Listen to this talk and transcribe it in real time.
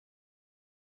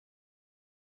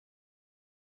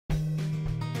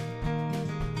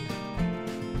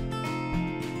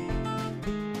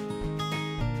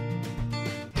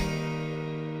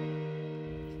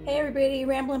everybody,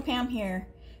 Ramblin' Pam here.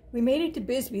 We made it to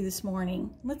Bisbee this morning.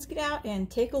 Let's get out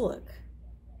and take a look.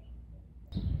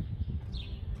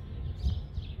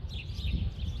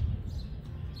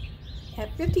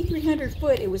 At 5,300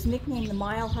 foot, it was nicknamed the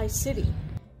Mile High City.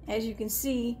 As you can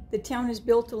see, the town is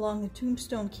built along the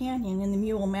Tombstone Canyon in the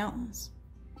Mule Mountains.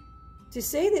 To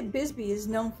say that Bisbee is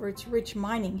known for its rich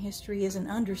mining history is an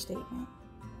understatement.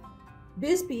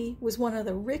 Bisbee was one of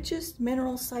the richest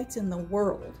mineral sites in the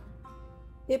world.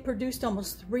 It produced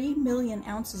almost 3 million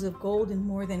ounces of gold and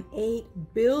more than 8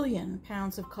 billion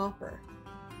pounds of copper.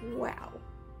 Wow.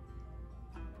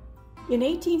 In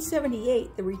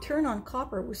 1878, the return on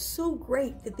copper was so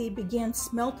great that they began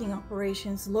smelting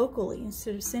operations locally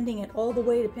instead of sending it all the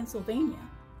way to Pennsylvania.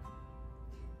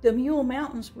 The Mule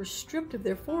Mountains were stripped of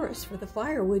their forests for the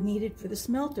firewood needed for the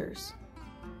smelters.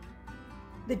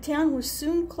 The town was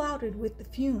soon clouded with the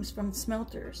fumes from the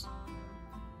smelters.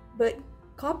 But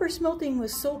copper smelting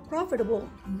was so profitable,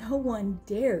 no one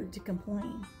dared to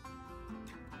complain.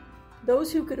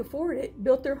 Those who could afford it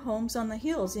built their homes on the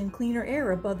hills in cleaner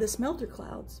air above the smelter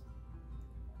clouds.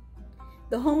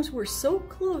 The homes were so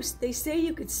close, they say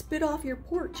you could spit off your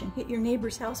porch and hit your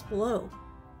neighbor's house below.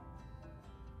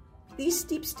 These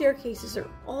steep staircases are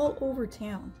all over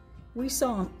town. We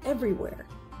saw them everywhere.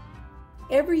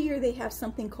 Every year they have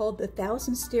something called the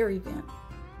 1,000 Stair event.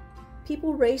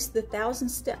 People race the 1,000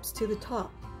 steps to the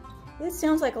top. That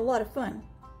sounds like a lot of fun.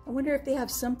 I wonder if they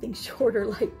have something shorter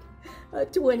like a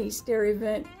 20 stair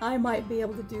event. I might be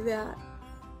able to do that.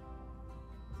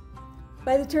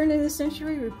 By the turn of the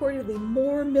century, reportedly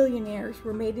more millionaires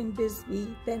were made in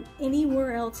Bisbee than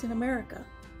anywhere else in America.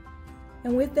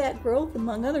 And with that growth,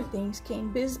 among other things,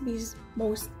 came Bisbee's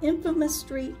most infamous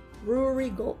street, Brewery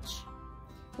Gulch,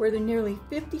 where the nearly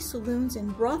 50 saloons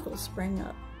and brothels sprang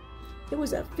up. It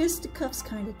was a fisticuffs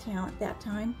kind of town at that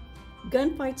time.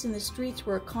 Gunfights in the streets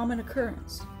were a common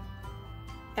occurrence.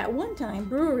 At one time,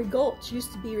 Brewery Gulch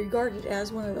used to be regarded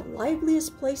as one of the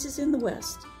liveliest places in the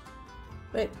West.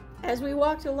 But as we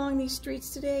walked along these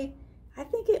streets today, I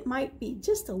think it might be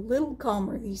just a little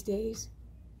calmer these days.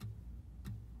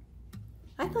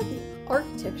 I thought the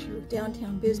architecture of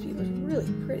downtown Bisbee was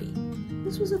really pretty.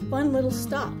 This was a fun little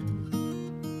stop.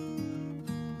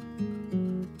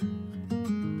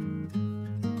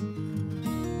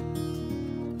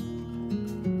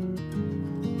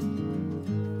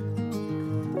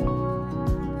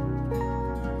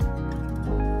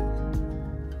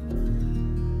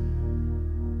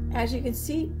 As you can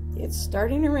see, it's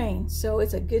starting to rain, so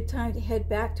it's a good time to head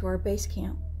back to our base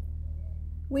camp.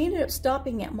 We ended up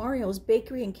stopping at Mario's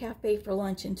Bakery and Cafe for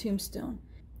lunch in Tombstone.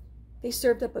 They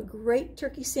served up a great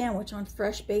turkey sandwich on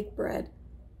fresh baked bread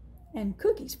and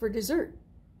cookies for dessert.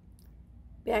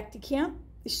 Back to camp,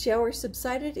 the shower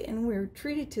subsided and we were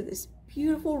treated to this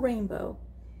beautiful rainbow,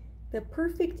 the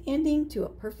perfect ending to a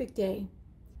perfect day.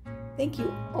 Thank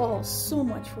you all so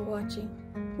much for watching.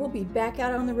 We'll be back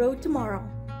out on the road tomorrow.